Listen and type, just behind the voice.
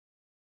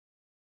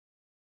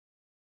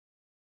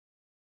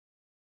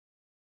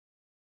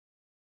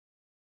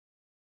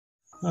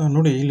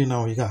ನೋಡಿ ಇಲ್ಲಿ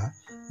ನಾವು ಈಗ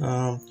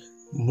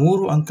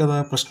 3 ಅಂಕದ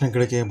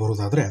ಪ್ರಶ್ನೆಗಳಿಗೆ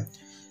ಬರೋದಾದರೆ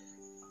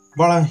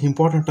ಭಾಳ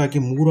ಇಂಪಾರ್ಟೆಂಟಾಗಿ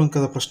 3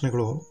 ಅಂಕದ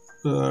ಪ್ರಶ್ನೆಗಳು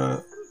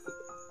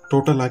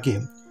ಟೋಟಲ್ ಆಗಿ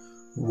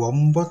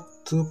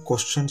 9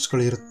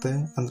 ಕ್ವಶನ್ಸ್ಗಳಿರುತ್ತೆ.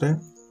 ಅಂದರೆ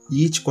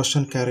ಈಚ್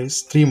ಕ್ವಶನ್ ಕ್ಯಾರೀಸ್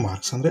 3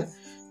 ಮಾರ್ಕ್ಸ್, ಅಂದರೆ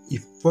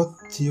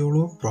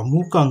 27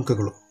 ಪ್ರಮುಖ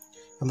ಅಂಕಗಳು.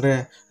 ಅಂದರೆ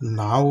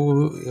ನಾವು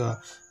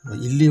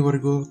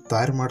ಇಲ್ಲಿವರೆಗೂ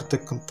ತಯಾರು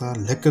ಮಾಡ್ತಕ್ಕಂಥ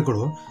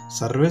ಲೆಕ್ಕಗಳು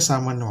ಸರ್ವೇ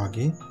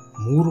ಸಾಮಾನ್ಯವಾಗಿ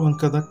 3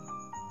 ಅಂಕದ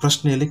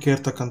ಪ್ರಶ್ನೆಯಲ್ಲಿ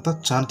ಕೇಳ್ತಕ್ಕಂಥ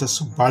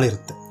ಚಾನ್ಸಸ್ಸು ಭಾಳ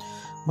ಇರುತ್ತೆ.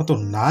 ಮತ್ತು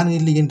ನಾನು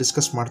ಇಲ್ಲಿ ಏನು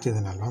ಡಿಸ್ಕಸ್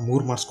ಮಾಡ್ತಿದ್ದೀನಲ್ಲ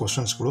 3 ಮಾರ್ಕ್ಸ್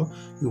ಕ್ವಶನ್ಸ್ಗಳು,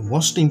 ಇವು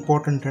most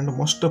important and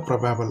most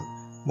probable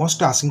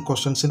most asking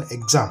questions in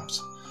exams.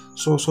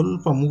 So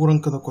ಸ್ವಲ್ಪ 3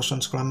 ಅಂಕದ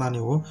ಕ್ವಶನ್ಸ್ಗಳನ್ನು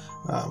ನೀವು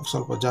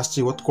ಸ್ವಲ್ಪ ಜಾಸ್ತಿ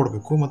ಒತ್ತು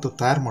ಕೊಡಬೇಕು ಮತ್ತು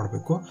ತಯಾರು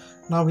ಮಾಡಬೇಕು.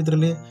 ನಾವು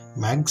ಇದರಲ್ಲಿ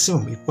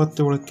ಮ್ಯಾಕ್ಸಿಮಮ್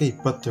 27ಕ್ಕೆ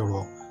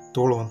 27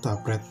 ತೊಗೊಳ್ಳುವಂಥ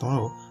ಪ್ರಯತ್ನ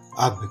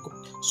ಆಗಬೇಕು.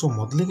 ಸೊ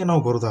ಮೊದಲಿಗೆ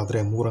ನಾವು ಬರೋದಾದರೆ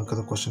 3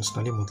 ಅಂಕದ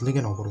ಕ್ವಶನ್ಸ್ನಲ್ಲಿ ಮೊದಲಿಗೆ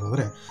ನಾವು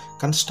ಬರೋದಾದರೆ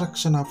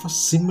construction of a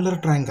similar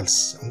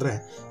triangles, ಅಂದರೆ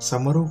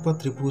ಸಮರೂಪ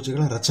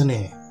ತ್ರಿಭುಜಗಳ ರಚನೆ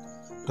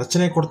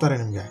ಕೊಡ್ತಾರೆ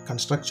ನಿಮಗೆ.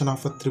 ಕನ್ಸ್ಟ್ರಕ್ಷನ್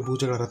ಆಫ್ ಅ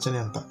ತ್ರಿಭುಜಗಳ ರಚನೆ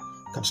ಅಂತ,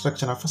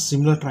 construction of a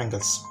similar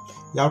triangles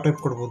ಯಾವ ಟೈಪ್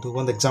ಕೊಡ್ಬೋದು?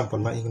 ಒಂದು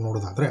ಎಕ್ಸಾಂಪಲ್ನ ಈಗ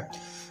ನೋಡೋದಾದರೆ,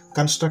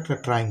 construct a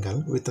triangle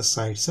with a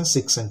sides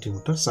 6 cm,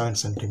 7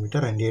 cm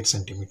and 8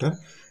 cm,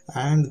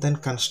 and then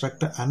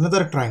construct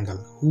another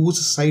triangle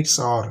whose sides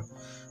are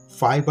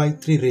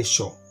 5:3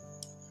 ratio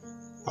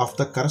of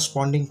the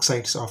corresponding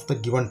sides of the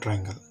given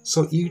triangle. So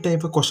ಈ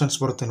type questions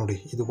ಬರುತ್ತೆ ನೋಡಿ.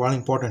 ಇದು ಭಾಳ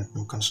important.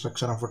 ನಿಮ್ಮ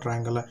construction of a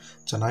triangle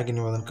ಚೆನ್ನಾಗಿ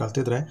ನೀವು ಅದನ್ನು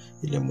ಕಲ್ತಿದ್ರೆ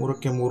ಇಲ್ಲಿ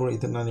 3ಕ್ಕೆ 3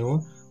 ಇದನ್ನು ನೀವು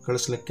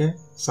ಕಳಿಸ್ಲಿಕ್ಕೆ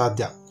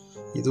ಸಾಧ್ಯ.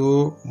 ಇದು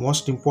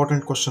most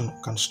important question,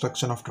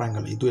 construction of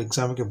triangle. ಇದು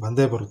ಎಕ್ಸಾಮಿಗೆ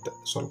ಬಂದೇ ಬರುತ್ತೆ.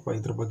 ಸ್ವಲ್ಪ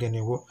ಇದ್ರ ಬಗ್ಗೆ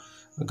ನೀವು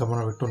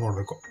ಗಮನವಿಟ್ಟು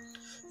ನೋಡಬೇಕು.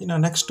 ಇನ್ನು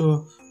ನೆಕ್ಸ್ಟು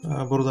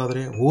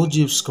ಬರೋದಾದರೆ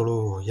ಓಜೀವ್ಸ್ಗಳು.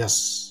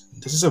 S,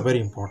 this is a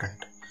very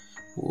important.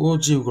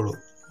 ಓಜೀವ್ಗಳು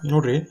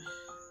ನೋಡಿರಿ,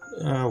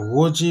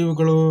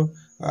 ಓಜೀವ್ಗಳು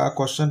ಆ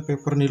ಕ್ವಶನ್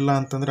ಪೇಪರ್ನಿಲ್ಲ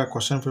ಅಂತಂದರೆ ಆ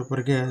ಕ್ವಶನ್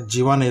ಪೇಪರ್ಗೆ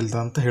ಜೀವನೇ ಇಲ್ದ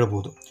ಅಂತ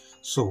ಹೇಳ್ಬೋದು.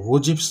 ಸೊ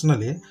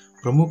ಓಜಿಪ್ಸ್ನಲ್ಲಿ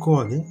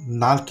ಪ್ರಮುಖವಾಗಿ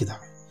 4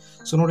 ಇದಾವೆ.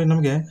 ಸೊ ನೋಡಿ,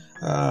 ನಮಗೆ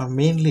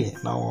ಮೇನ್ಲಿ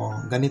ನಾವು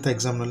ಗಣಿತ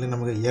ಎಕ್ಸಾಮ್ನಲ್ಲಿ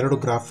ನಮಗೆ 2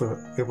 ಗ್ರಾಫ್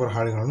ಪೇಪರ್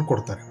ಹಾಳೆಗಳನ್ನು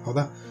ಕೊಡ್ತಾರೆ,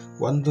 ಹೌದಾ?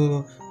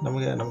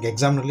 ನಮಗೆ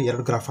ಎಕ್ಸಾಮ್ನಲ್ಲಿ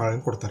 2 ಗ್ರಾಫ್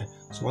ಹಾಳೆಗಳನ್ನು ಕೊಡ್ತಾರೆ.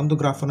 ಸೊ ಒಂದು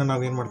ಗ್ರಾಫನ್ನು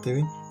ನಾವೇನು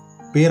ಮಾಡ್ತೀವಿ,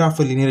 pair of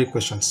linear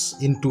equations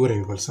in 2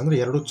 variables, ಅಂದರೆ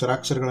 2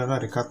 ಚರಾಕ್ಷರಗಳನ್ನು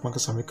ರೇಖಾತ್ಮಕ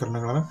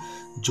ಸಮೀಕರಣಗಳನ್ನು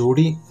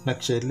ಜೋಡಿ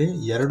ನಕ್ಷೆಯಲ್ಲಿ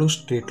 2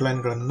 ಸ್ಟ್ರೇಟ್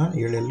ಲೈನ್ಗಳನ್ನು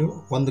ಎಳೆಯಲು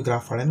ಒಂದು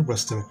ಗ್ರಾಫ್ ಹಾಳೆಯನ್ನು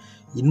ಬಳಸ್ತೇವೆ.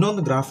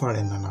 ಇನ್ನೊಂದು ಗ್ರಾಫ್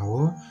ಹಾಳೆಯನ್ನು ನಾವು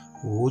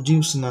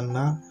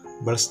ಓಜಿವ್ಸ್ನನ್ನು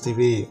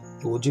ಬಳಸ್ತೀವಿ,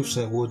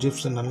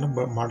 ಓಜಿವ್ಸ್ನನ್ನು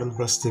ಮಾಡಲು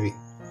ಬಳಸ್ತೀವಿ.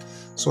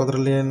 ಸೊ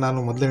ಅದರಲ್ಲಿ ನಾನು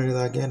ಮೊದಲೇ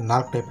ಹೇಳಿದಾಗೆ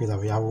 4 ಟೈಪ್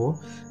ಇದ್ದಾವೆ. ಯಾವುವು?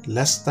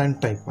 ಲೆಸ್ ದ್ಯಾನ್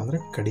ಟೈಪ್, ಅಂದರೆ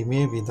ಕಡಿಮೆ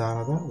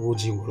ವಿಧಾನದ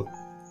ಓಜಿವ್ಗಳು,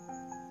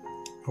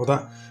 ಹೌದಾ?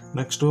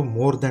 ನೆಕ್ಸ್ಟು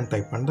ಮೋರ್ ದ್ಯಾನ್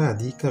ಟೈಪ್, ಅಂದರೆ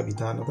ಅಧಿಕ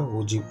ವಿಧಾನದ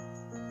ಓಜಿವ್.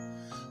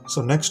 ಸೊ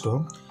ನೆಕ್ಸ್ಟು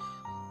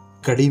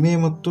ಕಡಿಮೆ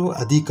ಮತ್ತು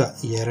ಅಧಿಕ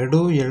ಎರಡೂ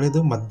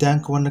ಎಳೆದು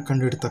ಮಧ್ಯಾಂಕವನ್ನು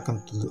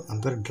ಕಂಡುಹಿಡ್ತಕ್ಕಂಥದ್ದು,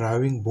 ಅಂದರೆ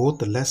driving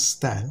both less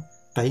than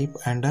type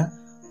and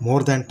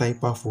more than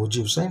type of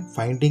ಓಜಿವ್ಸ್ and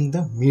finding the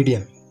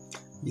median,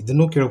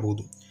 ಇದನ್ನು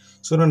ಕೇಳ್ಬೋದು.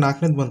 ಸೊ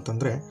 4ನೇದು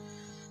ಬಂತಂದರೆ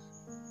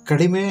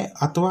ಕಡಿಮೆ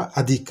ಅಥವಾ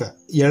ಅಧಿಕ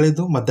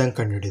ಎಳೆದು ಮಧ್ಯಾಂಕ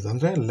ಕಂಡುಹಿಡಿಯೋದು,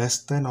 ಅಂದರೆ less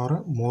than R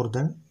more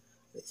than,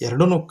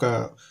 ಎರಡೂ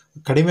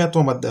ಕಡಿಮೆ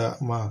ಅಥವಾ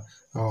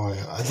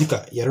ಅಧಿಕ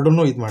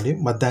ಎರಡನ್ನೂ ಇದು ಮಾಡಿ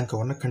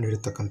ಮಧ್ಯಾಂಕವನ್ನು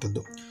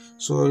ಕಂಡುಹಿಡಿತಕ್ಕಂಥದ್ದು.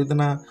 ಸೊ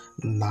ಇದನ್ನು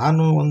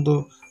ನಾನು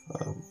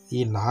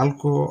ಈ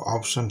 4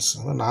 ಆಪ್ಷನ್ಸ್,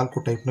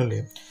 4 ಟೈಪ್ನಲ್ಲಿ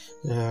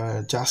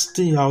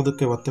ಜಾಸ್ತಿ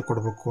ಯಾವುದಕ್ಕೆ ಒತ್ತು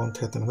ಕೊಡಬೇಕು ಅಂತ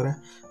ಹೇಳ್ತೇನೆಂದರೆ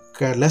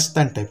ಲೆಸ್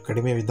ದ್ಯಾನ್ ಟೈಪ್,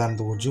 ಕಡಿಮೆ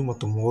ವಿಧಾನದ ಓಜಿವ್,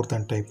 ಮತ್ತು ಮೋರ್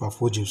ದ್ಯಾನ್ ಟೈಪ್ ಆಫ್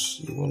ಓಜಿವ್ಸ್,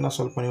 ಇವನ್ನ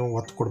ಸ್ವಲ್ಪ ನೀವು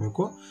ಒತ್ತು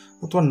ಕೊಡಬೇಕು.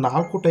 ಅಥವಾ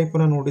 4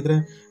 ಟೈಪನ್ನು ನೋಡಿದರೆ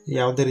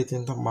ಯಾವುದೇ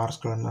ರೀತಿಯಿಂದ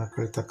ಮಾರ್ಕ್ಸ್ಗಳನ್ನು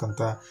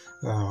ಕಳೀತಕ್ಕಂಥ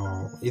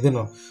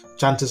ಇದನ್ನು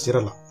ಚಾನ್ಸಸ್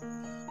ಇರಲ್ಲ.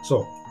 ಸೊ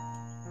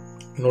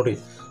ನೋಡಿ,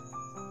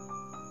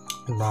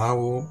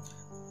 ನಾವು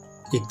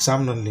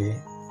ಎಕ್ಸಾಮ್ನಲ್ಲಿ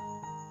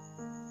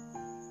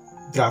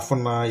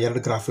ಗ್ರಾಫನ್ನು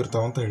 2 ಗ್ರಾಫ್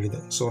ಇರ್ತಾವೆ ಅಂತ ಹೇಳಿದೆ.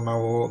 ಸೊ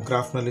ನಾವು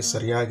ಗ್ರಾಫ್ನಲ್ಲಿ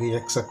ಸರಿಯಾಗಿ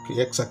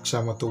ಎಕ್ಸ್ ಅಕ್ಷ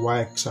ಮತ್ತು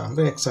ವಾಯ್ ಅಕ್ಷ,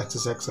 ಅಂದರೆ ಎಕ್ಸ್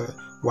ಆಕ್ಸಿಸ್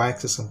ವಾಯ್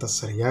ಆಕ್ಸಿಸ್ ಅಂತ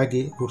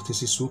ಸರಿಯಾಗಿ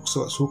ಗುರುತಿಸಿ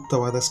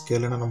ಸೂಕ್ತವಾದ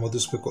ಸ್ಕೇಲನ್ನು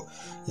ನಮೂದಿಸಬೇಕು.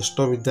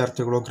 ಎಷ್ಟೋ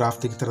ವಿದ್ಯಾರ್ಥಿಗಳು ಗ್ರಾಫ್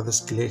ತೆಗಿತಾರದ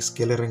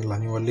ಸ್ಕೇಲ್ ಇರೋಂಗಿಲ್ಲ,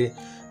 ನೀವು ಅಲ್ಲಿ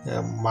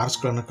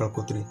ಮಾರ್ಕ್ಸ್ಗಳನ್ನು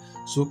ಕಳ್ಕೊತೀರಿ.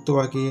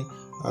 ಸೂಕ್ತವಾಗಿ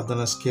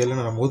ಅದನ್ನು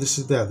ಸ್ಕೇಲನ್ನು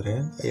ನಮೂದಿಸಿದ್ದೇ ಆದರೆ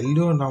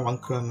ಎಲ್ಲಿಯೂ ನಾವು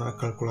ಅಂಕಗಳನ್ನು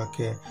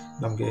ಕಳ್ಕೊಳ್ಳೋಕ್ಕೆ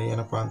ನಮಗೆ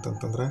ಏನಪ್ಪ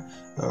ಅಂತಂತಂದರೆ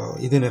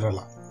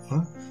ಇದೇನಿರಲ್ಲ.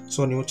 ಸೊ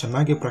ನೀವು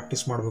ಚೆನ್ನಾಗಿ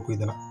ಪ್ರಾಕ್ಟೀಸ್ ಮಾಡಬೇಕು.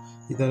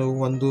 ಇದನ್ನು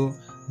ಒಂದು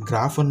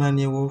ಗ್ರಾಫನ್ನು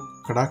ನೀವು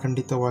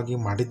ಕಡಾಖಂಡಿತವಾಗಿ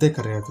ಮಾಡಿದ್ದೇ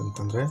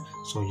ಕರೆಯೋದಂತಂದರೆ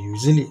ಸೊ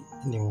ಯೂಶಲಿ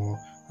ನೀವು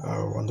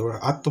ಒಂದು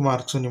 10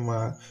 ಮಾರ್ಕ್ಸು ನಿಮ್ಮ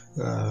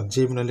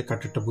ಜೇಬಿನಲ್ಲಿ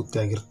ಕಟ್ಟಿಟ್ಟ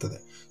ಬುತ್ತಿಯಾಗಿರ್ತದೆ.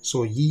 ಸೊ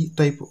ಈ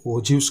ಟೈಪ್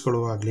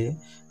ಓಜಿವ್ಸ್ಗಳು ಆಗಲಿ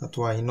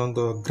ಅಥವಾ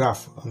ಇನ್ನೊಂದು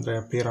ಗ್ರಾಫ್, ಅಂದರೆ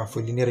ಪೇರ್ ಆಫ್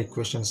ಲೀನಿಯರ್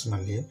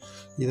ಇಕ್ವೇಷನ್ಸ್ನಲ್ಲಿ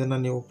ಇದನ್ನು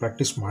ನೀವು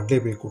ಪ್ರಾಕ್ಟೀಸ್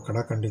ಮಾಡಲೇಬೇಕು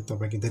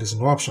ಕಡಾಖಂಡಿತವಾಗಿ. ದೇರ್ ಇಸ್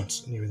ನೋ ಆಪ್ಷನ್ಸ್,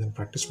 ನೀವು ಇದನ್ನು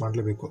ಪ್ರಾಕ್ಟೀಸ್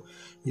ಮಾಡಲೇಬೇಕು.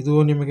 ಇದು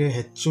ನಿಮಗೆ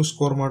ಹೆಚ್ಚು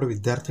ಸ್ಕೋರ್ ಮಾಡೋ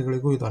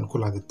ವಿದ್ಯಾರ್ಥಿಗಳಿಗೂ ಇದು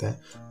ಅನುಕೂಲ ಆಗುತ್ತೆ,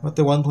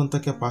 ಮತ್ತು ಒಂದು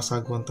ಹಂತಕ್ಕೆ ಪಾಸ್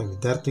ಆಗುವಂಥ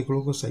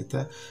ವಿದ್ಯಾರ್ಥಿಗಳಿಗೂ ಸಹಿತ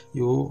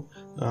ಇವು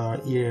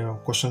ಈ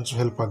ಕ್ವಶನ್ಸ್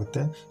ಹೆಲ್ಪ್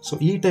ಆಗುತ್ತೆ. ಸೊ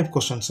ಈ ಟೈಪ್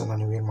ಕ್ವಶನ್ಸನ್ನು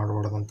ನೀವು ಏನು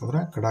ಮಾಡಬಾರ್ದು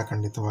ಅಂತಂದರೆ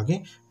ಕಡಾಖಂಡಿತವಾಗಿ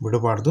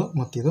ಬಿಡಬಾರ್ದು,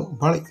 ಮತ್ತು ಇದು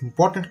ಭಾಳ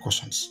ಇಂಪಾರ್ಟೆಂಟ್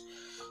ಕ್ವಶನ್ಸ್.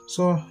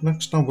 ಸೊ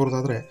ನೆಕ್ಸ್ಟ್ ನಾವು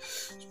ಬರೋದಾದರೆ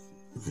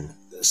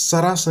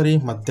ಸರಾಸರಿ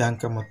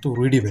ಮಧ್ಯಾಂಕ ಮತ್ತು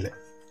ರೂಢಿ ಬೆಲೆ.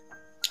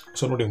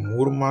 ಸೊ ನೋಡಿ,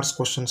 3 ಮಾರ್ಕ್ಸ್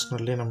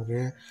ಕ್ವಶನ್ಸ್ನಲ್ಲಿ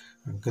ನಮಗೆ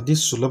ಗದಿ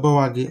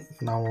ಸುಲಭವಾಗಿ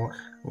ನಾವು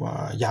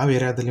ಯಾವ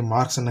ಏರಿಯಾದಲ್ಲಿ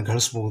ಮಾರ್ಕ್ಸನ್ನು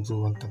ಗಳಿಸ್ಬೋದು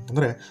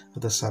ಅಂತಂತಂದರೆ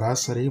ಅದು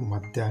ಸರಾಸರಿ,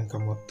 ಮಧ್ಯಾಂಕ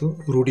ಮತ್ತು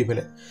ರೂಢಿ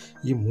ಬೆಲೆ.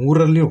 ಈ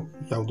ಮೂರಲ್ಲಿಯೂ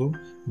ಯಾವುದು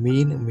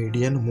ಮೀನ್,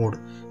 ಮೀಡಿಯನ್, ಮೋಡ್,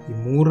 ಈ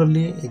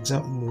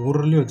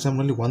ಮೂರಲ್ಲಿಯೂ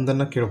ಎಕ್ಸಾಮ್ನಲ್ಲಿ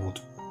ಒಂದನ್ನು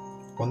ಕೇಳ್ಬೋದು.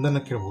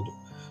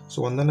 ಸೊ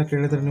ಒಂದನ್ನು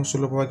ಕೇಳಿದರೆ ನೀವು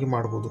ಸುಲಭವಾಗಿ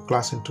ಮಾಡ್ಬೋದು.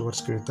 ಕ್ಲಾಸ್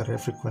ಇಂಟರ್ವಲ್ಸ್ ಕೇಳ್ತಾರೆ,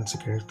 ಫ್ರೀಕ್ವೆನ್ಸಿ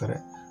ಕೇಳ್ತಾರೆ,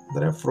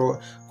 ಅಂದರೆ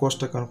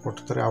ಕೋಷ್ಟಕವನ್ನು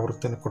ಕೊಟ್ಟಿರ್ತಾರೆ,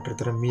 ಆವೃತ್ತಿಯನ್ನು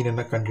ಕೊಟ್ಟಿರ್ತಾರೆ,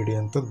 ಮೀನನ್ನು ಕಂಡುಹಿಡಿ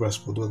ಅಂತದ್ದು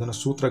ಬಳಸ್ಬೋದು. ಅದನ್ನು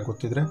ಸೂತ್ರ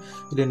ಗೊತ್ತಿದ್ದರೆ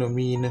ಇಲ್ಲೇನು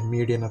ಮೀನ್,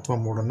 ಮೀಡಿಯನ್ ಅಥವಾ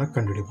ಮೋಡನ್ನು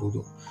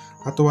ಕಂಡುಹಿಡಿಬೋದು.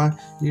 ಅಥವಾ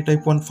ಈ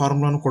ಟೈಪ್ ಒಂದು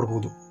ಫಾರ್ಮುಲಾನು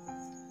ಕೊಡ್ಬೋದು.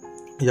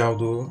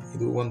 ಯಾವುದು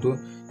ಇದು? ಒಂದು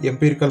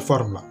ಎಂಪಿರಿಕಲ್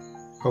ಫಾರ್ಮುಲಾ,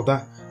 ಹೌದಾ?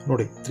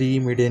 ನೋಡಿ, 3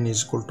 median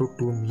is equal to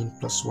 2 mean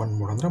plus 1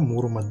 mode, ಅಂದರೆ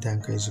 3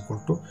 ಮಧ್ಯಾಂಕ ಈಸ್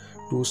ಈಕ್ವಲ್ ಟು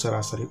 2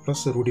 ಸರಾಸರಿ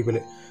ಪ್ಲಸ್ ರೂಢಿ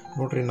ಬೆಲೆ.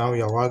 ನೋಡಿರಿ, ನಾವು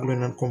ಯಾವಾಗಲೂ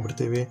ಏನು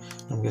ಅನ್ಕೊಂಡ್ಬಿಡ್ತೀವಿ,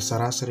 ನಮಗೆ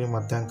ಸರಾಸರಿ,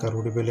 ಮಧ್ಯಾಂಕ,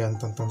 ರೂಢಿ ಬೆಲೆ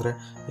ಅಂತಂತಂದರೆ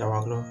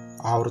ಯಾವಾಗಲೂ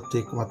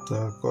ಆವೃತ್ತಿ ಮತ್ತು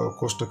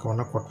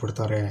ಕೋಷ್ಟಕವನ್ನು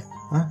ಕೊಟ್ಬಿಡ್ತಾರೆ,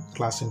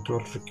 ಕ್ಲಾಸ್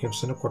ಇಂಟರ್ವಲ್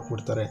ಫ್ರೀಕ್ವೆನ್ಸಿನ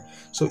ಕೊಟ್ಬಿಡ್ತಾರೆ.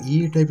 ಸೊ ಈ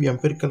ಟೈಪ್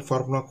ಎಂಪಿರಿಕಲ್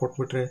ಫಾರ್ಮುಲಾ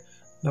ಕೊಟ್ಬಿಟ್ರೆ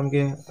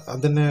ನಮಗೆ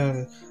ಅದನ್ನೇ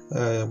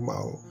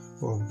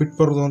ಬಿಟ್ಟು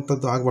ಬರೋದು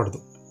ಅಂಥದ್ದು ಆಗಬಾರ್ದು.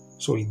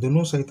 ಸೊ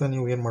ಇದನ್ನು ಸಹಿತ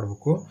ನೀವು ಏನು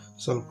ಮಾಡಬೇಕು,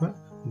 ಸ್ವಲ್ಪ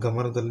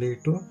ಗಮನದಲ್ಲಿ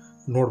ಇಟ್ಟು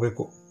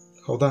ನೋಡಬೇಕು,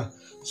 ಹೌದಾ?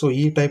 ಸೊ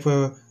ಈ ಟೈಪ್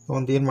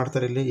ಒಂದು ಏನು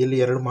ಮಾಡ್ತಾರೆ, ಇಲ್ಲಿ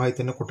 2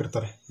 ಮಾಹಿತಿಯನ್ನು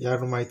ಕೊಟ್ಟಿರ್ತಾರೆ.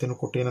 2 ಮಾಹಿತಿಯನ್ನು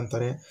ಕೊಟ್ಟು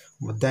ಏನಂತಾರೆ,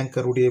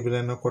 ಮಧ್ಯಾಂಕ ರೂಢಿ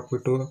ಬೆಲೆಯನ್ನು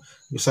ಕೊಟ್ಬಿಟ್ಟು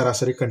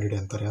ಸರಾಸರಿ ಕಂಡುಹಿಡಿ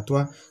ಅಂತಾರೆ,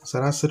 ಅಥವಾ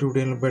ಸರಾಸರಿ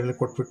ರೂಢಿ ಬೆಲೆ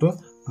ಕೊಟ್ಬಿಟ್ಟು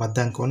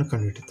ಮಧ್ಯಾಂಕವನ್ನು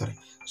ಕಂಡುಹಿಡಿತಾರೆ.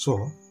 ಸೊ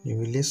ನೀವು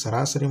ಇಲ್ಲಿ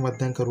ಸರಾಸರಿ,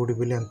 ಮಧ್ಯಾಂಕ, ರೂಢಿ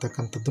ಬೆಲೆ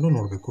ಅಂತಕ್ಕಂಥದ್ದನ್ನು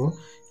ನೋಡಬೇಕು.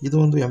 ಇದು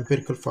ಒಂದು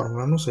ಎಂಪಿರಿಕಲ್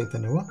ಫಾರ್ಮುಲಾನು ಸಹಿತ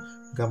ನೀವು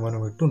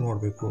ಗಮನವಿಟ್ಟು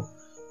ನೋಡಬೇಕು.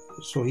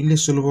 ಸೊ ಇಲ್ಲಿ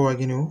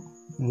ಸುಲಭವಾಗಿ ನೀವು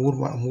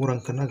 3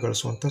 ಅಂಕನ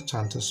ಗಳಿಸುವಂಥ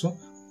ಚಾನ್ಸಸ್ಸು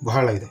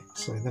ಬಹಳ ಇದೆ.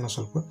 ಸೊ ಇದನ್ನು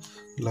ಸ್ವಲ್ಪ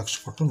ಲಕ್ಷ್ಯ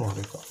ಕೊಟ್ಟು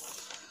ನೋಡಬೇಕು.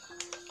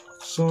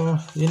 ಸೊ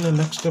ಇನ್ನು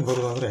ನೆಕ್ಸ್ಟ್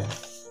ಬರೋದಾದರೆ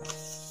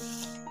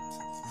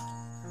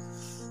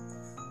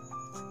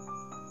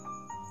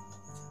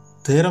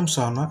ಥಿಯರಮ್ಸ್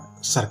ಆನ್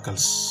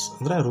ಸರ್ಕಲ್ಸ್,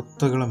 ಅಂದರೆ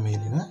ವೃತ್ತಗಳ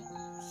ಮೇಲಿನ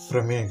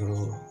ಪ್ರಮೇಯಗಳು.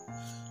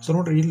 ಸೊ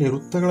ನೋಡಿರಿ, ಇಲ್ಲಿ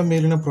ವೃತ್ತಗಳ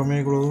ಮೇಲಿನ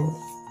ಪ್ರಮೇಯಗಳು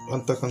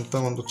ಅಂತಕ್ಕಂಥ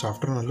ಒಂದು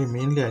ಚಾಪ್ಟರ್ನಲ್ಲಿ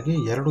ಮೇನ್ಲಿ ಆಗಿ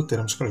 2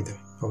 ಥಿಯರಮ್ಸ್ಗಳಿದೆ,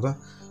 ಹೌದಾ?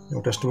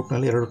 ನೀವು ಟೆಕ್ಸ್ಟ್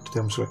ಬುಕ್ನಲ್ಲಿ 2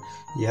 ಥಿಯರಮ್ಸ್ಗಳು,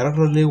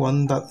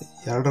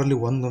 ಎರಡರಲ್ಲಿ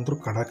ಒಂದಂತರೂ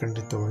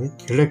ಖಡಾಖಂಡಿತವಾಗಿ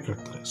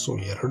ಕೇಳ್ತಾರೆ. ಸೊ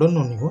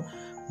ಎರಡನ್ನೂ ನೀವು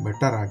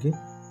ಬೆಟರ್ ಆಗಿ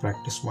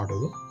ಪ್ರಾಕ್ಟೀಸ್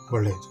ಮಾಡೋದು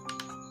ಒಳ್ಳೆಯದು,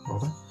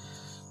 ಹೌದಾ?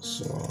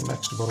 ಸೊ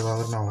ನೆಕ್ಸ್ಟ್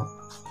ಬರೋದಾದ್ರೆ ನಾವು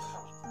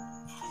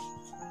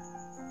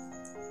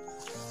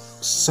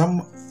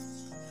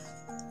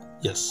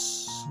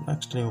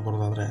ನೆಕ್ಸ್ಟ್ ನೀವು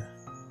ಬರೋದಾದರೆ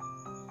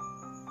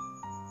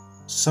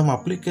ಸಮ್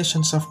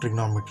ಅಪ್ಲಿಕೇಶನ್ಸ್ ಆಫ್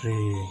ಟ್ರಿಗ್ನೋಮೆಟ್ರಿ,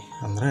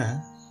 ಅಂದರೆ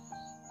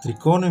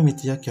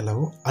ತ್ರಿಕೋನಮಿತಿಯ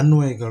ಕೆಲವು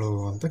ಅನ್ವಯಗಳು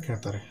ಅಂತ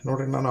ಕೇಳ್ತಾರೆ.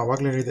 ನೋಡಿರಿ, ನಾನು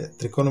ಆವಾಗಲೇ ಹೇಳಿದೆ,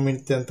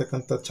 ತ್ರಿಕೋನಮಿತಿ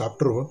ಅಂತಕ್ಕಂಥ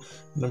ಚಾಪ್ಟರು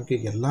ನಮಗೆ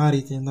ಎಲ್ಲ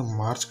ರೀತಿಯಿಂದ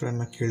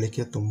ಮಾರ್ಕ್ಸ್ಗಳನ್ನು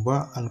ಕೇಳಲಿಕ್ಕೆ ತುಂಬ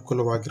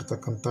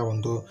ಅನುಕೂಲವಾಗಿರ್ತಕ್ಕಂಥ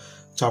ಒಂದು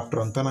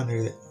ಚಾಪ್ಟರ್ ಅಂತ ನಾನು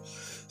ಹೇಳಿದೆ.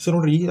 ಸೊ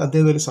ನೋಡಿರಿ, ಈ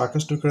ಅಧ್ಯಾಯದಲ್ಲಿ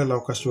ಸಾಕಷ್ಟು ಕೇಳಲು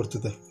ಅವಕಾಶ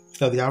ಇರ್ತಿದೆ.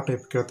 ಅದು ಯಾವ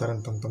ಟೈಪ್ ಕೇಳ್ತಾರೆ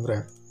ಅಂತಂತಂದರೆ,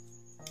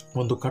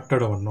 ಒಂದು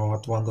ಕಟ್ಟಡವನ್ನು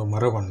ಅಥವಾ ಒಂದು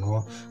ಮರವನ್ನು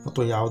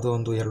ಅಥವಾ ಯಾವುದೋ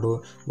ಒಂದು 2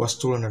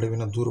 ವಸ್ತುಗಳ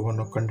ನಡುವಿನ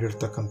ದೂರವನ್ನು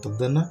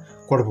ಕಂಡುಹಿಡ್ತಕ್ಕಂಥದ್ದನ್ನು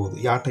ಕೊಡ್ಬೋದು.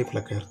 ಯಾವ ಟೈಪ್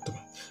ಲೆಕ್ಕ ಇರ್ತವೆ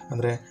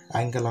ಅಂದರೆ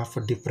ಆ್ಯಂಗಲ್ ಆಫ್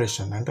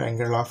ಡಿಪ್ರೆಷನ್ ಅಂದರೆ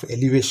ಆ್ಯಂಗಲ್ ಆಫ್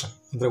ಎಲಿವೇಷನ್,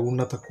 ಅಂದರೆ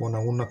ಉನ್ನತ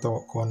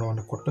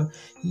ಕೋನವನ್ನು ಕೊಟ್ಟು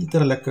ಈ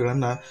ಥರ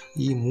ಲೆಕ್ಕಗಳನ್ನು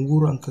ಈ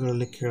 3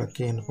 ಅಂಕಗಳಲ್ಲಿ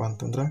ಕೇಳೋಕ್ಕೆ ಏನಪ್ಪ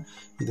ಅಂತಂದ್ರೆ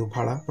ಇದು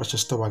ಭಾಳ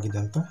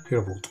ಪ್ರಶಸ್ತವಾಗಿದೆ ಅಂತ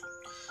ಹೇಳ್ಬೋದು.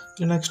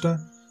 ನೆಕ್ಸ್ಟ್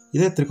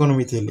ಇದೇ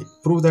ತ್ರಿಕೋನಮಿತಿಯಲ್ಲಿ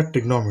ಪ್ರೂವ್ ದಟ್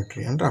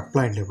ಟ್ರಿಗ್ನೋಮೆಟ್ರಿ ಅಂದರೆ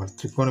ಅಪ್ಲೈಡ್ ಲೆವೆಲ್,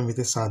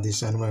 ತ್ರಿಕೋನಮಿತಿ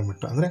ಸಾಧಿಸಿ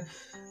ಅನ್ವಯಮಟ್ಟ ಅಂದರೆ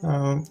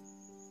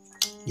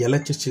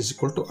LHS is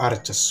equal to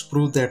RHS,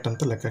 prove that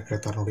ಅಂತ ಲೆಕ್ಕ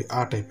ಕೇಳ್ತಾರೆ ನೋಡಿ,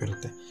 ಆ ಟೈಪ್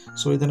ಇರುತ್ತೆ.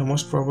 ಸೊ ಇದನ್ನು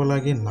ಮೋಸ್ಟ್ ಪ್ರಾಬಲ್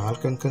ಆಗಿ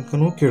 4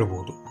 ಅಂಕನೂ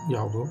ಕೇಳ್ಬೋದು.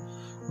 ಯಾವುದು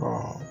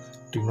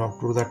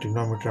prove that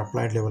trigonometry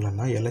applied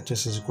ಲೆವೆಲನ್ನು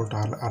LHS is equal to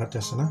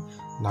RHSನ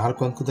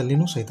 4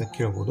 ಅಂಕದಲ್ಲಿನೂ ಸಹಿತ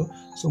ಕೇಳ್ಬೋದು.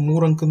 ಸೊ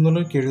 3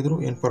 ಅಂಕದಲ್ಲೂ ಕೇಳಿದ್ರು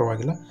ಏನು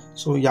ಪರವಾಗಿಲ್ಲ.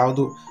 ಸೊ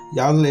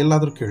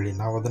ಎಲ್ಲಾದರೂ ಕೇಳಿ,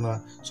 ನಾವು ಅದನ್ನು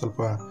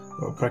ಸ್ವಲ್ಪ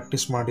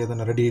ಪ್ರಾಕ್ಟೀಸ್ ಮಾಡಿ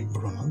ಅದನ್ನು ರೆಡಿ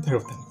ಇಟ್ಬಿಡೋಣ ಅಂತ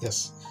ಹೇಳ್ತೇನೆ.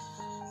 ಎಸ್.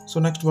 ಸೊ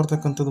ನೆಕ್ಸ್ಟ್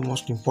ಬರ್ತಕ್ಕಂಥದ್ದು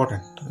most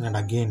important and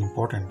again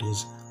important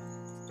is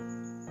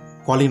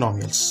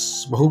polynomials,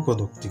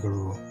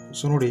 ಬಹುಪದೋಕ್ತಿಗಳು.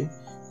 So ನೋಡಿ,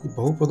 ಈ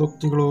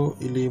ಬಹುಪದೋಕ್ತಿಗಳು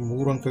ಇಲ್ಲಿ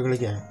 3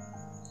 ಅಂಕಗಳಿಗೆ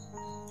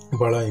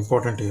ಭಾಳ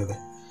ಇಂಪಾರ್ಟೆಂಟ್ ಇದೆ.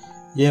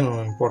 ಏನು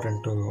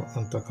ಇಂಪಾರ್ಟೆಂಟು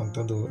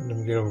ಅಂತಕ್ಕಂಥದ್ದು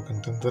ನಿಮ್ಗೆ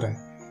ಹೇಳ್ಬೇಕಂತಂದರೆ,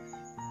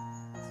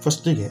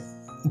 ಫಸ್ಟಿಗೆ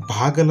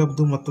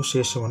ಭಾಗಲಬ್ಧ ಮತ್ತು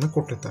ಶೇಷವನ್ನು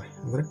ಕೊಟ್ಟಿರ್ತಾರೆ,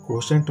 ಅಂದರೆ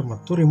ಕೋಶೆಂಟ್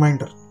ಮತ್ತು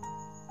ರಿಮೈಂಡರ್.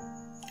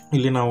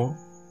 ಇಲ್ಲಿ ನಾವು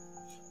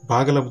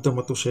ಭಾಗಲಬ್ಧ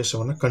ಮತ್ತು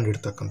ಶೇಷವನ್ನು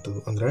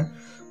ಕಂಡುಹಿಡ್ತಕ್ಕಂಥದ್ದು, ಅಂದರೆ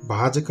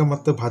ಭಾಜಕ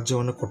ಮತ್ತು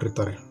ಭಾಜ್ಯವನ್ನು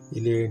ಕೊಟ್ಟಿರ್ತಾರೆ.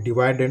 ಇಲ್ಲಿ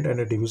ಡಿವೈಡೆಂಡ್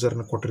ಆ್ಯಂಡ್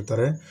ಡಿವಿಸರ್ನ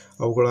ಕೊಟ್ಟಿರ್ತಾರೆ.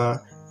 ಅವುಗಳ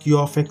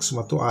Q(x)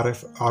 ಮತ್ತು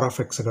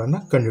R(x)ಗಳನ್ನು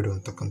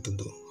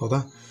ಕಂಡುಹಿಡುವಂತಕ್ಕಂಥದ್ದು, ಹೌದಾ?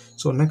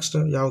 ಸೊ ನೆಕ್ಸ್ಟ್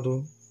ಯಾವುದು?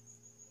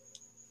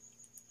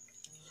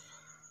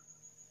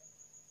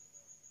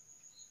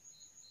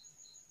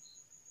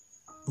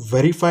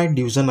 ವೆರಿಫೈಡ್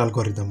ಡಿವಿಷನ್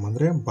ಅಲ್ಗಾರಿದಮ್,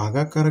 ಅಂದರೆ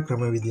ಭಾಗಾಕಾರ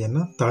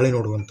ಕ್ರಮವಿಧಿಯನ್ನು ತಾಳಿ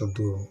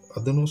ನೋಡುವಂಥದ್ದು.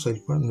 ಅದನ್ನು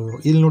ಸ್ವಲ್ಪ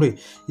ಇಲ್ಲಿ ನೋಡಿ,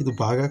 ಇದು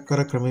ಭಾಗಾಕಾರ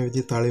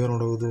ಕ್ರಮವಿಧಿ ತಾಳಿ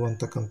ನೋಡುವುದು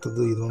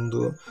ಅಂತಕ್ಕಂಥದ್ದು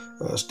ಇದೊಂದು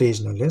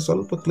ಸ್ಟೇಜ್ನಲ್ಲಿ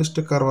ಸ್ವಲ್ಪ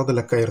ಕ್ಲಿಷ್ಟಕರವಾದ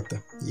ಲೆಕ್ಕ ಇರುತ್ತೆ.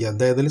 ಈ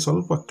ಅಧ್ಯಾಯದಲ್ಲಿ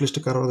ಸ್ವಲ್ಪ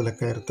ಕ್ಲಿಷ್ಟಕರವಾದ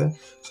ಲೆಕ್ಕ ಇರುತ್ತೆ.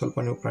 ಸ್ವಲ್ಪ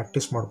ನೀವು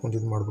ಪ್ರಾಕ್ಟೀಸ್ ಮಾಡ್ಕೊಂಡು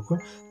ಇದು ಮಾಡಬೇಕು.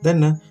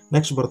 ದೆನ್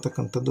ನೆಕ್ಸ್ಟ್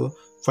ಬರ್ತಕ್ಕಂಥದ್ದು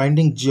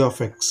ಫೈಂಡಿಂಗ್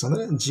G(x),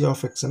 ಅಂದರೆ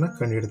G(x)ನ್ನು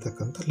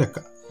ಕಂಡುಹಿಡ್ತಕ್ಕಂಥ ಲೆಕ್ಕ.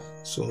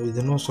 ಸೊ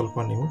ಇದನ್ನು ಸ್ವಲ್ಪ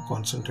ನೀವು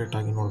ಕಾನ್ಸಂಟ್ರೇಟ್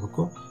ಆಗಿ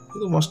ನೋಡಬೇಕು.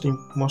 ಇದು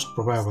ಮೋಸ್ಟ್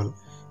ಪ್ರೊಬಾಬಲ್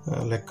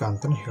ಲೆಕ್ಕ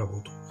ಅಂತಲೇ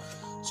ಹೇಳ್ಬೋದು.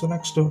 ಸೊ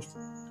ನೆಕ್ಸ್ಟ್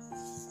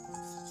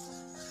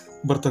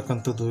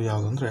ಬರ್ತಕ್ಕಂಥದ್ದು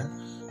ಯಾವುದಂದರೆ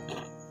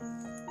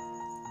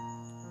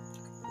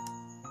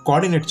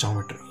ಕೋಆರ್ಡಿನೇಟ್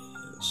ಜಾಮೆಟ್ರಿ.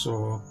 ಸೊ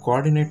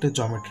ಕೋಆರ್ಡಿನೇಟ್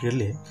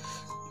ಜಾಮೆಟ್ರಿಯಲ್ಲಿ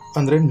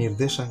ಅಂದರೆ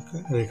ನಿರ್ದೇಶಾಂಕ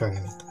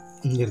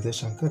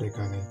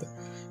ರೇಖಾಗಣಿತ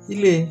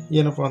ಇಲ್ಲಿ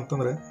ಏನಪ್ಪ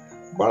ಅಂತಂದರೆ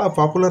ಭಾಳ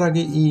ಪಾಪ್ಯುಲರ್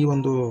ಆಗಿ ಈ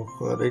ಒಂದು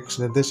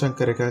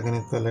ನಿರ್ದೇಶಾಂಕ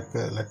ರೇಖಾಗಣಿತ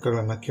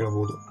ಲೆಕ್ಕಗಳನ್ನು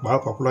ಕೇಳ್ಬೋದು. ಭಾಳ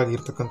ಪಾಪ್ಯುಲರ್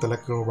ಆಗಿರ್ತಕ್ಕಂಥ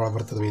ಲೆಕ್ಕಗಳು ಭಾಳ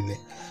ಬರ್ತವೆ ಇಲ್ಲಿ.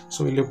 ಸೊ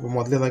ಇಲ್ಲಿ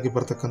ಮೊದಲನೇದಾಗಿ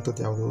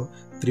ಬರ್ತಕ್ಕಂಥದ್ದು ಯಾವುದು,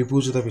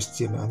 ತ್ರಿಭುಜದ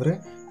ವಿಸ್ತೀರ್ಣ ಅಂದರೆ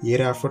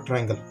ಏರಿಯಾ ಆಫ್ ಅ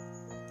ಟ್ರಯಾಂಗಲ್.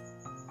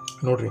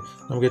 ನೋಡಿರಿ,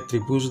 ನಮಗೆ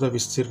ತ್ರಿಭುಜದ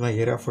ವಿಸ್ತೀರ್ಣ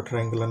ಏರಿಯಾ ಆಫ್ ಅ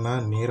ಟ್ರಯಾಂಗಲನ್ನು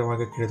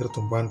ನೇರವಾಗಿ ಕೇಳಿದರೆ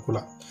ತುಂಬ ಅನುಕೂಲ.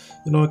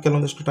 ಇನ್ನು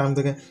ಕೆಲವೊಂದಿಷ್ಟು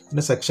ಟೈಮ್ದಾಗೆ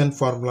ಇನ್ನು section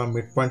formula,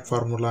 mid point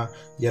formula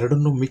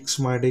ಎರಡನ್ನೂ ಮಿಕ್ಸ್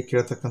ಮಾಡಿ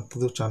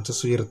ಕೇಳ್ತಕ್ಕಂಥದ್ದು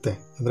ಚಾನ್ಸಸ್ಸು ಇರುತ್ತೆ.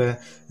 ಅಂದರೆ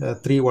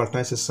 3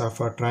 ವರ್ಟೈಸಸ್ ಆಫ್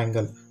ಅ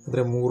ಟ್ರಯಾಂಗಲ್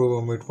ಅಂದರೆ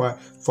 3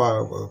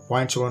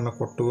 ಪಾಯಿಂಟ್ಸ್ಗಳನ್ನು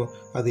ಕೊಟ್ಟು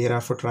ಅದು ಏರಿಯಾ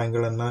ಆಫ್ ಅ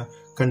ಟ್ರಯಾಂಗಲನ್ನು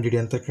ಕಂಡುಹಿಡಿ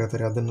ಅಂತ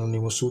ಕೇಳ್ತಾರೆ. ಅದನ್ನು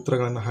ನೀವು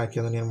ಸೂತ್ರಗಳನ್ನು ಹಾಕಿ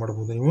ಅದನ್ನು ಏನು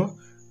ಮಾಡ್ಬೋದು, ನೀವು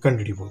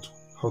ಕಂಡುಹಿಡಿಬೋದು.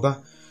 ಹೌದಾ?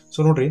 ಸೊ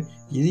ನೋಡಿರಿ,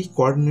 ಈ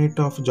ಕೋಆರ್ಡಿನೇಟ್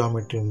ಆಫ್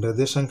ಜಾಮೆಟ್ರಿ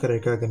ನಿರ್ದೇಶಾಂಕ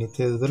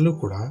ರೇಖಾಗಣಿತದಲ್ಲೂ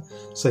ಕೂಡ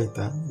ಸಹಿತ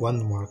 1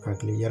 ಮಾರ್ಕ್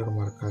ಆಗಲಿ, 2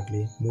 ಮಾರ್ಕ್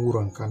ಆಗಲಿ, 3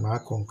 ಅಂಕ,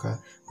 4 ಅಂಕ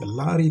ಎಲ್ಲ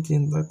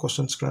ರೀತಿಯಿಂದ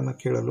ಕ್ವಶನ್ಸ್ಗಳನ್ನು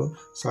ಕೇಳಲು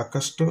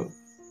ಸಾಕಷ್ಟು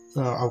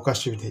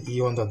ಅವಕಾಶವಿದೆ ಈ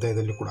ಒಂದು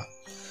ಅಧ್ಯಾಯದಲ್ಲಿ ಕೂಡ.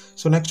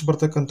 ಸೊ ನೆಕ್ಸ್ಟ್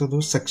ಬರ್ತಕ್ಕಂಥದ್ದು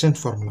ಸೆಕ್ಷನ್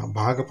ಫಾರ್ಮುಲಾ,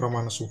 ಭಾಗ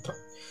ಪ್ರಮಾಣ ಸೂತ್ರ.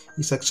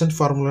 ಈ ಸೆಕ್ಷನ್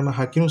ಫಾರ್ಮುಲಾನ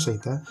ಹಾಕಿನೂ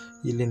ಸಹಿತ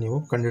ಇಲ್ಲಿ ನೀವು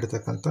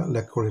ಕಂಡುಹಿಡ್ತಕ್ಕಂಥ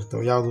ಲೆಕ್ಕಗಳು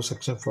ಇರ್ತವೆ. ಯಾವುದು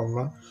section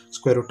formula,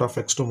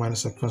 √(x2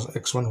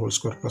 - x1)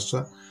 plus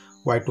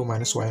y2 -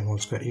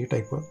 y1². ಈ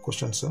ಟೈಪ್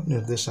ಕ್ವಶನ್ಸ್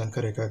ನಿರ್ದೇಶಾಂಕ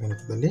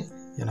ರೇಖಾಗಣಿತದಲ್ಲಿ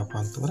ಏನಪ್ಪ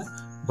ಅಂತಂದರೆ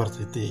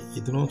ಬರ್ತೈತಿ.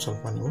 ಇದನ್ನು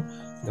ಸ್ವಲ್ಪ ನೀವು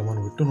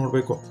ಗಮನವಿಟ್ಟು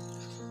ನೋಡಬೇಕು.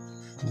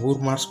 3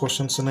 ಮಾರ್ಕ್ಸ್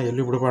ಕ್ವಶನ್ಸನ್ನು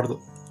ಎಲ್ಲಿ ಬಿಡಬಾರ್ದು.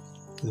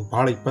 ಇದು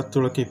ಭಾಳ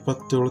 27ಕ್ಕೆ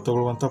 27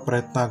 ತಗೊಳ್ಳುವಂಥ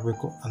ಪ್ರಯತ್ನ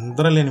ಆಗಬೇಕು.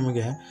 ಅದರಲ್ಲೇ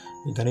ನಿಮಗೆ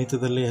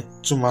ಗಣಿತದಲ್ಲಿ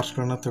ಹೆಚ್ಚು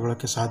ಮಾರ್ಕ್ಸ್ಗಳನ್ನು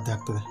ತಗೊಳ್ಳೋಕ್ಕೆ ಸಾಧ್ಯ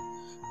ಆಗ್ತದೆ.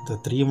 The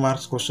 3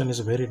 marks question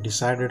is very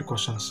decided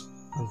questions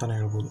ಅಂತಲೇ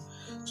ಹೇಳ್ಬೋದು.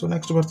 ಸೊ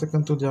ನೆಕ್ಸ್ಟ್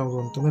ಬರ್ತಕ್ಕಂಥದ್ದು ಯಾವುದು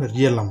ಅಂತಂದರೆ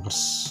ರಿಯಲ್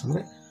ನಂಬರ್ಸ್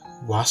ಅಂದರೆ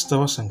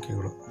ವಾಸ್ತವ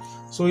ಸಂಖ್ಯೆಗಳು.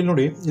 ಸೊ ಇಲ್ಲಿ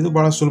ನೋಡಿ, ಇದು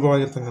ಭಾಳ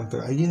ಸುಲಭವಾಗಿರ್ತಕ್ಕಂಥ,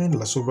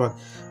 ಏನಿಲ್ಲ ಸುಲಭವಾಗಿ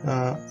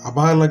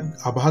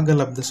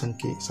ಅಭಾಗಲಬ್ಧ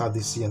ಸಂಖ್ಯೆ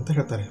ಸಾಧಿಸಿ ಅಂತ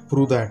ಹೇಳ್ತಾರೆ.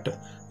 ಪ್ರೂವ್ ದ್ಯಾಟ್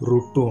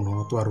 √2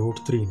 ಅಥವಾ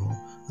 √3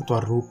 ಅಥವಾ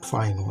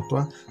 √5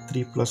 ಅಥವಾ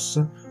 3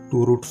 +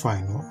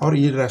 2√5 ಅವ್ರ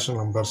ಇರ್ಯಾಷನಲ್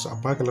ನಂಬರ್ಸ್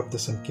ಅಭಾಗಲಬ್ಧ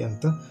ಸಂಖ್ಯೆ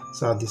ಅಂತ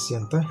ಸಾಧಿಸಿ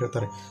ಅಂತ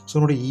ಹೇಳ್ತಾರೆ. ಸೊ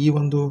ನೋಡಿ, ಈ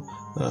ಒಂದು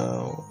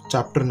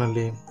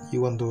ಚಾಪ್ಟರ್ನಲ್ಲಿ, ಈ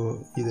ಒಂದು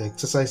ಇದು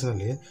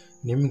ಎಕ್ಸಸೈಸ್ನಲ್ಲಿ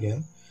ನಿಮಗೆ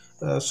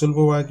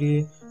ಸುಲಭವಾಗಿ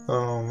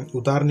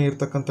ಉದಾಹರಣೆ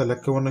ಇರ್ತಕ್ಕಂಥ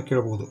ಲೆಕ್ಕವನ್ನು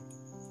ಕೇಳ್ಬೋದು.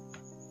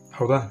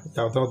 ಹೌದಾ?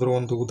 ಯಾವುದಾದ್ರೂ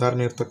ಒಂದು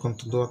ಉದಾಹರಣೆ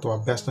ಇರ್ತಕ್ಕಂಥದ್ದು ಅಥವಾ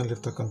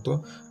ಅಭ್ಯಾಸನಲ್ಲಿರ್ತಕ್ಕಂಥ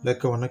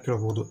ಲೆಕ್ಕವನ್ನು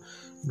ಕೇಳ್ಬೋದು.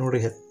 ನೋಡಿ,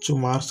 ಹೆಚ್ಚು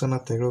ಮಾರ್ಕ್ಸನ್ನು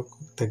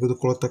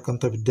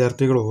ತೆಗೆದುಕೊಳ್ತಕ್ಕಂಥ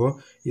ವಿದ್ಯಾರ್ಥಿಗಳು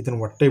ಇದನ್ನು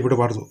ಒಟ್ಟೆ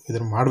ಬಿಡಬಾರ್ದು,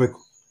 ಇದನ್ನು ಮಾಡಬೇಕು.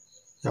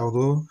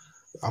 ಯಾವುದು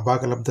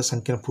ಅಭಾಗಲಬ್ಧ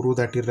ಸಂಖ್ಯೆನ ಪ್ರೂವ್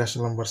ದ್ಯಾಟ್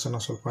ಇರ್ಯಾಷನಲ್ ನಂಬರ್ಸನ್ನು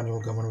ಸ್ವಲ್ಪ ನೀವು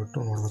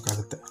ಗಮನವಿಟ್ಟು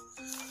ನೋಡಬೇಕಾಗುತ್ತೆ.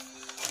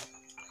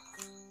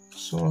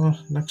 ಸೊ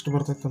ನೆಕ್ಸ್ಟ್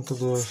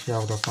ಬರ್ತಕ್ಕಂಥದ್ದು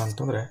ಯಾವುದಪ್ಪ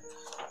ಅಂತಂದರೆ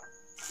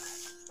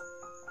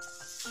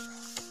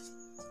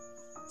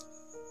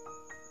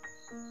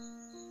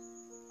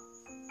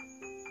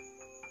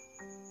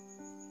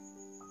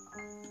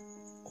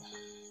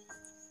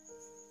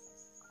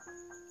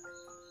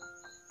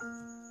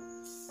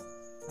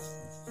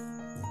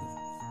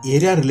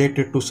ಏರಿಯಾ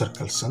ರಿಲೇಟೆಡ್ ಟು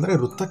ಸರ್ಕಲ್ಸ್ ಅಂದರೆ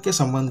ವೃತ್ತಕ್ಕೆ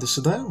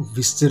ಸಂಬಂಧಿಸಿದ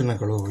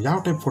ವಿಸ್ತೀರ್ಣಗಳು ಯಾವ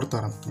ಟೈಪ್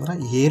ಕೊಡ್ತಾರೆ ಅಂತಂದ್ರೆ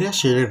ಏರಿಯಾ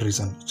ಶೇಡೆಡ್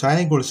ರೀಸನ್,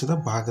 ಛಾಯೆಗೊಳಿಸಿದ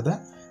ಭಾಗದ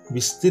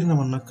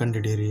ವಿಸ್ತೀರ್ಣವನ್ನು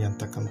ಕಂಡುಹಿಡಿಯಿರಿ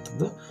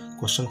ಅಂತಕ್ಕಂಥದ್ದು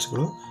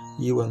ಕ್ವಶನ್ಸ್ಗಳು.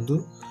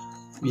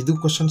 ಇದು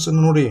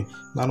ಕ್ವಶನ್ಸನ್ನು ನೋಡಿ,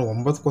 ನಾನು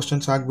 9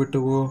 ಕ್ವಶನ್ಸ್ ಆಗಿಬಿಟ್ಟು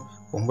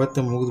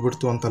 9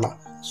 ಮುಗಿದ್ಬಿಡ್ತು ಅಂತಲ್ಲ.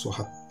 ಸೊ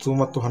 10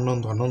 ಮತ್ತು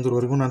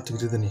 11ವರೆಗೂ ನಾನು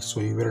ತೆಗೆದಿದ್ದೀನಿ. ಸೊ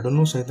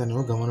ಇವೆರಡನ್ನೂ ಸಹಿತ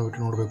ನೀವು ಗಮನವಿಟ್ಟು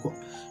ನೋಡಬೇಕು.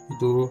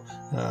 ಇದು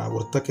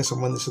ವೃತ್ತಕ್ಕೆ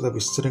ಸಂಬಂಧಿಸಿದ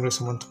ವಿಸ್ತೀರ್ಣಗಳಿಗೆ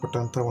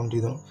ಸಂಬಂಧಪಟ್ಟಂಥ ಒಂದು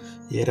ಇದು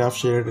ಏರಿಯಾ ಆಫ್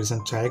ಶೇಡೆಡ್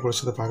ರೀಸನ್,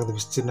 ಛಾಯೆಗೊಳಿಸಿದ ಭಾಗದ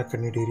ವಿಸ್ತೀರ್ಣ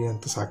ಕಂಡುಹಿಡಿಯಿರಿ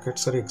ಅಂತ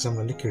ಸಾಕಷ್ಟು ಸರಿ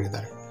ಎಕ್ಸಾಮ್ನಲ್ಲಿ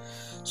ಕೇಳಿದ್ದಾರೆ.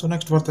 ಸೊ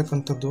ನೆಕ್ಸ್ಟ್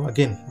ಬರ್ತಕ್ಕಂಥದ್ದು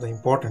ಅಗೇನ್ ದ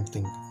ಇಂಪಾರ್ಟೆಂಟ್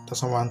ಥಿಂಗ್,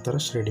 ಸಮಾಂತರ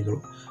ಶ್ರೇಣಿಗಳು,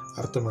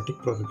 ಅರ್ಥಮೆಟಿಕ್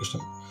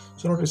ಪ್ರೊಫಿಕೇಶನ್.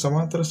 ಸೊ ನೋಡಿ,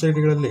 ಸಮಾಂತರ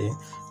ಶ್ರೇಣಿಗಳಲ್ಲಿ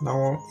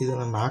ನಾವು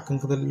ಇದನ್ನು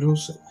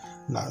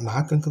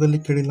 4 ಅಂಕದಲ್ಲಿ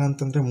ಕೇಳಿಲ್ಲ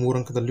ಅಂತಂದರೆ 3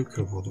 ಅಂಕದಲ್ಲಿಯೂ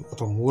ಕೇಳ್ಬೋದು,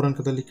 ಅಥವಾ 3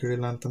 ಅಂಕದಲ್ಲಿ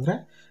ಕೇಳಿಲ್ಲ ಅಂತಂದರೆ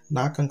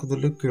 4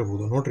 ಅಂಕದಲ್ಲಿಯೂ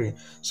ಕೇಳ್ಬೋದು. ನೋಡಿರಿ,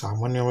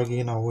 ಸಾಮಾನ್ಯವಾಗಿ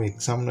ನಾವು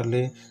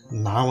ಎಕ್ಸಾಮ್ನಲ್ಲಿ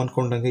ನಾವು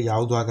ಅಂದ್ಕೊಂಡಂಗೆ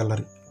ಯಾವುದೂ ಆಗಲ್ಲ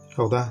ರೀ.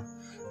 ಹೌದಾ?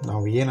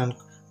 ನಾವು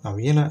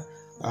ಏನು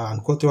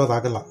ಅನ್ಕೋತೀವೋ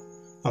ಅದಾಗಲ್ಲ,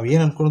 ನಾವು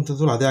ಏನು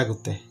ಅಂದ್ಕೊಂತಿದ್ರು ಅದೇ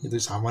ಆಗುತ್ತೆ. ಇದು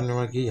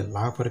ಸಾಮಾನ್ಯವಾಗಿ ಎಲ್ಲ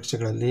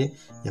ಪರೀಕ್ಷೆಗಳಲ್ಲಿ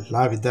ಎಲ್ಲ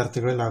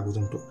ವಿದ್ಯಾರ್ಥಿಗಳಲ್ಲಿ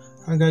ಆಗೋದುಂಟು.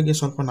 ಹಾಗಾಗಿ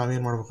ಸ್ವಲ್ಪ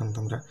ನಾವೇನು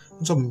ಮಾಡ್ಬೇಕಂತಂದರೆ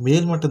ಒಂದು ಸ್ವಲ್ಪ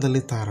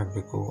ಮೇಲ್ಮಟ್ಟದಲ್ಲಿ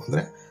ತಯಾರಾಗಬೇಕು.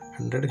 ಅಂದರೆ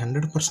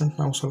 100%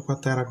 ನಾವು ಸ್ವಲ್ಪ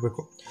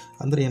ತಯಾರಾಗಬೇಕು.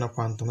 ಅಂದರೆ ಏನಪ್ಪ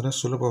ಅಂತಂದರೆ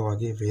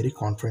ಸುಲಭವಾಗಿ ವೆರಿ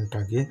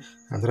ಕಾನ್ಫಿಡೆಂಟಾಗಿ,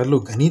 ಅದರಲ್ಲೂ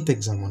ಗಣಿತ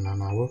ಎಕ್ಸಾಮನ್ನು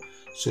ನಾವು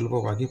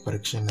ಸುಲಭವಾಗಿ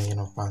ಪರೀಕ್ಷೆಯನ್ನು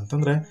ಏನಪ್ಪ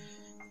ಅಂತಂದರೆ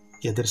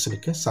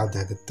ಎದುರಿಸಲಿಕ್ಕೆ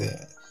ಸಾಧ್ಯ ಆಗುತ್ತೆ.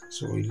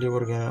 ಸೊ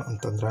ಇಲ್ಲಿವರೆಗೆ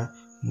ಅಂತಂದ್ರೆ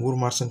 3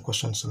 ಮಾರ್ಕ್ಸಿನ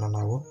ಕ್ವಶನ್ಸನ್ನು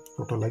ನಾವು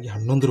ಟೋಟಲಾಗಿ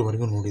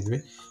 11ವರೆಗೂ ನೋಡಿದ್ವಿ.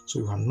 ಸೊ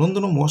ಇವು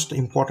 11 ಮೋಸ್ಟ್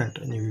ಇಂಪಾರ್ಟೆಂಟ್.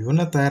 ನೀವು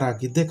ಇವನ್ನ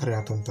ತಯಾರಾಗಿದ್ದೇ ಖರೆ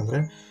ಆಯ್ತು ಅಂತಂದರೆ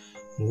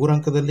 3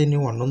 ಅಂಕದಲ್ಲಿ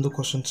ನೀವು 11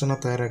 ಕ್ವಶನ್ಸನ್ನು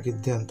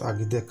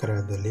ಆಗಿದ್ದೇ ಖರೆ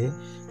ಆದಲ್ಲಿ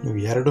ನೀವು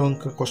 2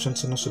 ಅಂಕ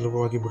ಕ್ವಶನ್ಸನ್ನು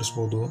ಸುಲಭವಾಗಿ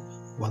ಬಿಡಿಸ್ಬೋದು,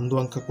 1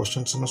 ಅಂಕ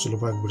ಕ್ವಶನ್ಸನ್ನು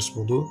ಸುಲಭವಾಗಿ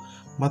ಬಿಡಿಸ್ಬೋದು,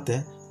 ಮತ್ತು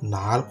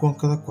 4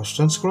 ಅಂಕದ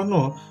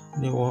ಕ್ವಶನ್ಸ್ಗಳನ್ನು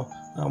ನೀವು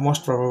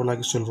ಮೋಸ್ಟ್ ಪ್ರಾಬಬಲ್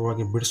ಆಗಿ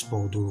ಸುಲಭವಾಗಿ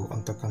ಬಿಡಿಸ್ಬೋದು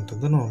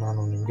ಅಂತಕ್ಕಂಥದ್ದನ್ನು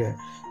ನಾನು ನಿಮಗೆ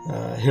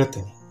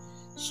ಹೇಳ್ತೇನೆ.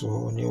 ಸೊ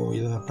ನೀವು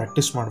ಇದನ್ನು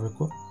ಪ್ರಾಕ್ಟೀಸ್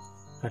ಮಾಡಬೇಕು,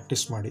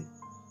 ಪ್ರಾಕ್ಟೀಸ್ ಮಾಡಿ.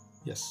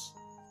 ಎಸ್.